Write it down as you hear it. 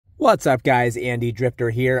What's up, guys? Andy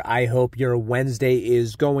Drifter here. I hope your Wednesday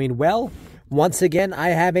is going well. Once again, I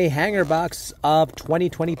have a hanger box of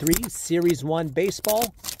 2023 Series 1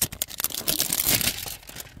 baseball.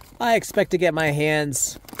 I expect to get my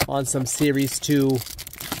hands on some Series 2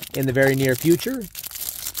 in the very near future,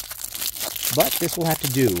 but this will have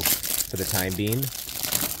to do for the time being.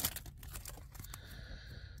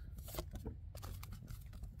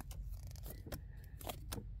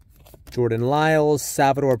 Jordan Lyles,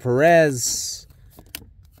 Salvador Perez,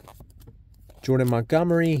 Jordan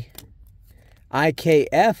Montgomery,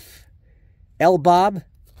 IKF, L-Bob,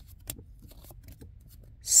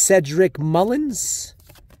 Cedric Mullins,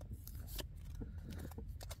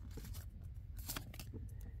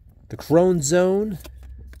 the Crone Zone,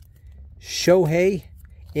 Shohei,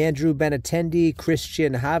 Andrew Benintendi,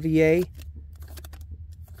 Christian Javier,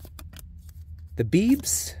 the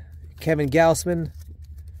Biebs, Kevin Gausman.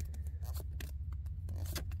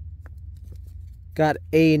 Got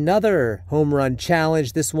another home run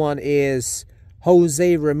challenge. This one is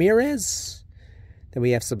Jose Ramirez. Then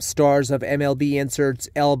we have some stars of MLB inserts.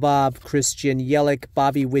 L-Bob, Christian Yelich,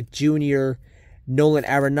 Bobby Witt Jr., Nolan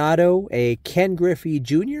Arenado, a Ken Griffey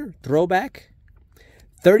Jr. throwback.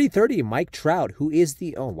 30-30, Mike Trout, who is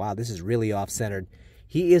the... Oh, wow, this is really off-centered.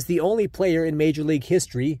 He is the only player in Major League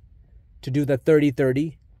history to do the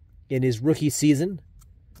 30-30 in his rookie season.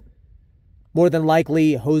 More than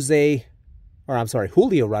likely,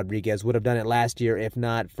 Julio Rodriguez would have done it last year if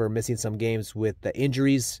not for missing some games with the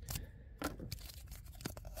injuries.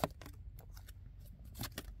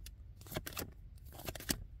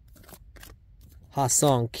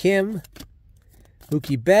 Ha-Sung Kim,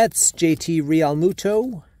 Mookie Betts, JT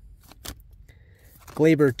Realmuto,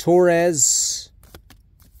 Gleyber Torres,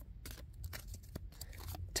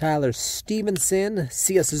 Tyler Stevenson,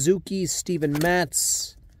 Sia Suzuki, Steven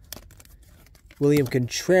Matz, William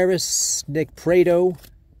Contreras, Nick Prado,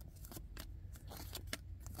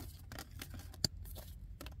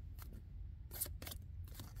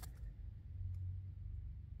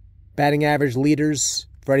 batting average leaders,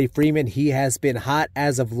 Freddie Freeman, he has been hot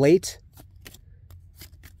as of late.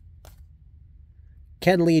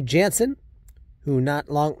 Kenley Jansen, who not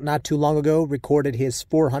too long ago recorded his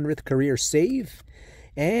 400th career save,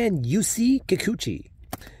 and Yusei Kikuchi.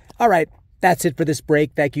 All right. That's it for this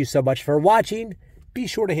break. Thank you so much for watching. Be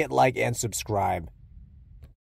sure to hit like and subscribe.